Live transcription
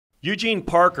Eugene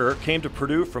Parker came to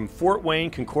Purdue from Fort Wayne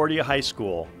Concordia High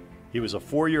School. He was a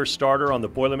four-year starter on the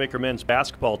Boilermaker men's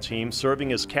basketball team,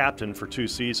 serving as captain for 2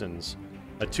 seasons.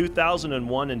 A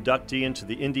 2001 inductee into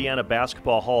the Indiana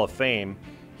Basketball Hall of Fame,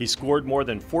 he scored more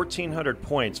than 1,400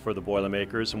 points for the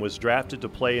Boilermakers and was drafted to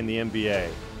play in the NBA.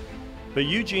 But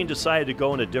Eugene decided to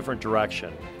go in a different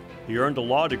direction. He earned a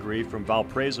law degree from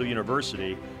Valparaiso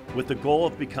University with the goal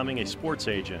of becoming a sports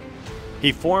agent.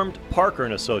 He formed Parker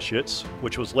 & Associates,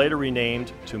 which was later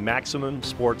renamed to Maximum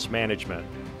Sports Management.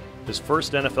 His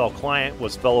first NFL client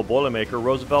was fellow Boilermaker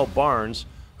Roosevelt Barnes,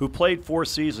 who played 4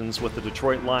 seasons with the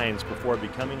Detroit Lions before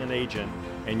becoming an agent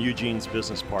and Eugene's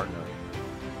business partner.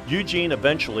 Eugene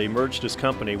eventually merged his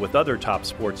company with other top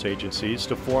sports agencies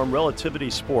to form Relativity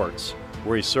Sports,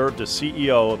 where he served as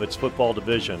CEO of its football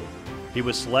division. He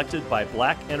was selected by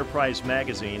Black Enterprise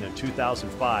magazine in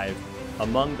 2005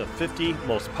 among the 50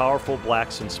 most powerful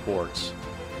blacks in sports.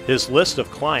 His list of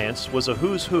clients was a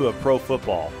who's who of pro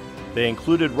football. They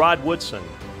included Rod Woodson,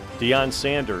 Deion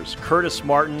Sanders, Curtis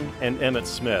Martin, and Emmitt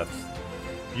Smith.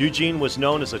 Eugene was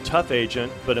known as a tough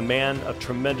agent, but a man of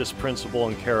tremendous principle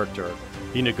and character.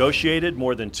 He negotiated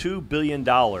more than $2 billion in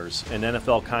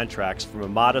NFL contracts from a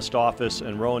modest office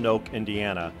in Roanoke,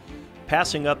 Indiana,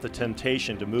 passing up the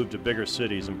temptation to move to bigger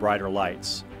cities and brighter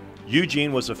lights.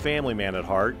 Eugene was a family man at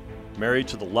heart, married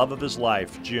to the love of his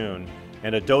life, June,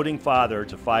 and a doting father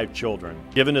to 5 children.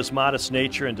 Given his modest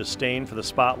nature and disdain for the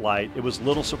spotlight, it was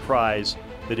little surprise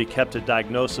that he kept a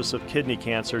diagnosis of kidney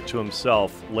cancer to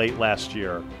himself late last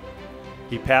year.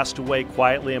 He passed away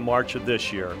quietly in March of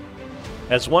this year.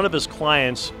 As one of his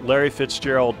clients, Larry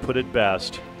Fitzgerald, put it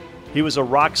best, he was a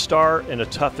rock star in a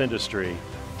tough industry,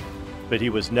 but he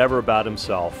was never about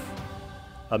himself.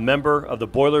 A member of the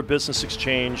Boiler Business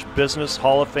Exchange Business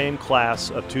Hall of Fame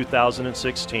class of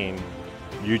 2016,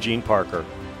 Eugene Parker.